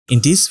In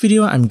this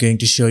video, I'm going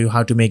to show you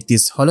how to make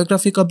these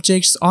holographic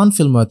objects on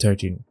Filmora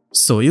 13.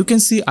 So you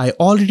can see I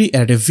already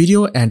added a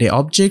video and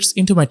objects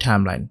into my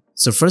timeline.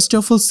 So first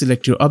of all,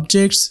 select your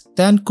objects,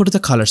 then go to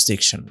the color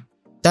section.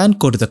 Then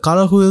go to the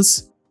color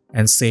wheels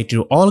and set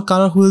your all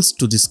color wheels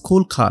to this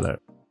cool color.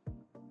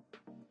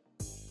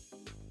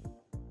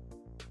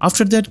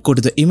 After that, go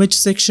to the image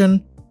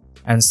section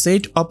and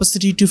set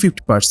opacity to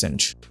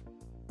 50%.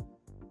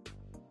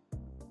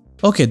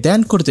 Okay,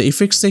 then go to the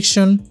effects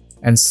section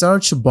and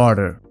search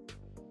border.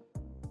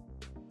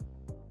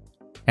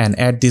 And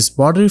add this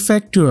border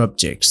effect to your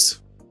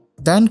objects.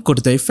 Then go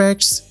to the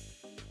effects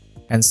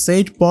and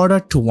set border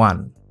to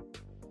 1.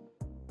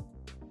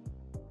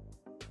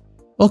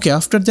 Okay,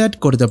 after that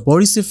go to the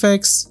bodies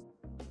effects.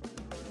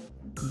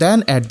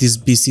 Then add this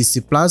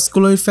BCC plus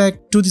glow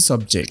effect to this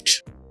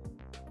object.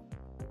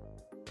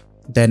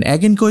 Then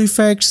again go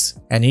effects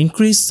and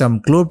increase some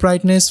glow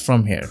brightness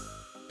from here.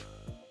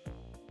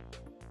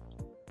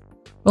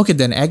 Okay,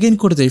 then again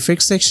go to the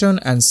effects section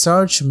and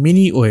search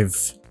mini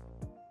wave.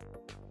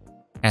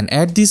 And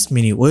add this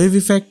mini wave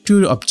effect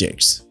to your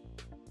objects.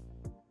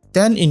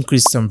 Then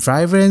increase some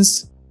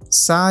vibrance,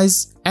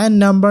 size and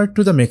number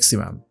to the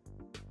maximum.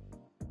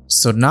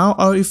 So now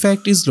our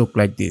effect is look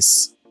like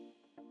this.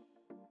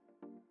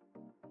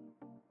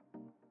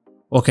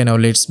 Okay, now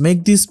let's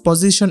make this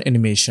position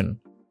animation.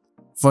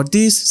 For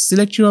this,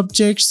 select your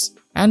objects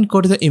and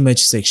go to the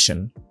image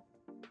section.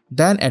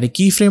 Then add a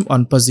keyframe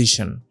on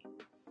position.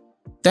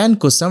 Then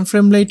go some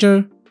frame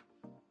later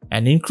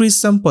and increase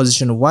some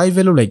position Y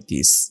value like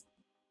this.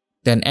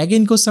 Then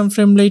again go some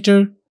frame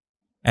later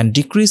and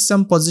decrease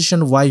some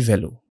position Y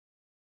value.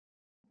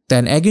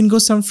 Then again go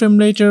some frame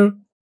later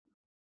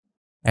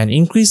and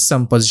increase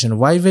some position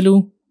Y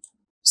value.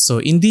 So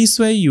in this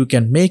way you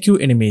can make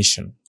your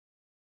animation.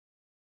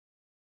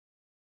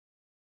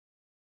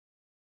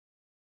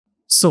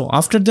 So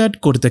after that,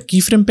 go to the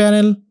keyframe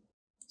panel,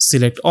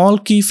 select all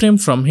keyframe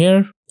from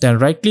here, then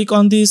right click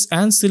on this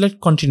and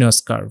select continuous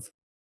curve.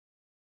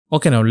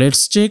 Okay, now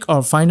let's check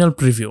our final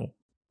preview.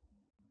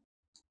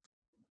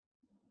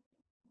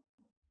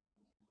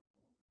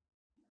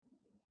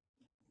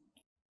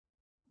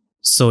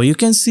 So you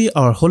can see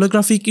our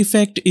holographic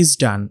effect is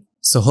done.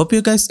 So hope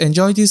you guys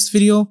enjoyed this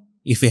video.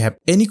 If you have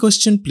any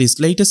question, please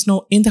let us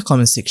know in the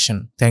comment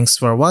section. Thanks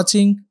for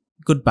watching.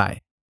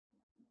 Goodbye.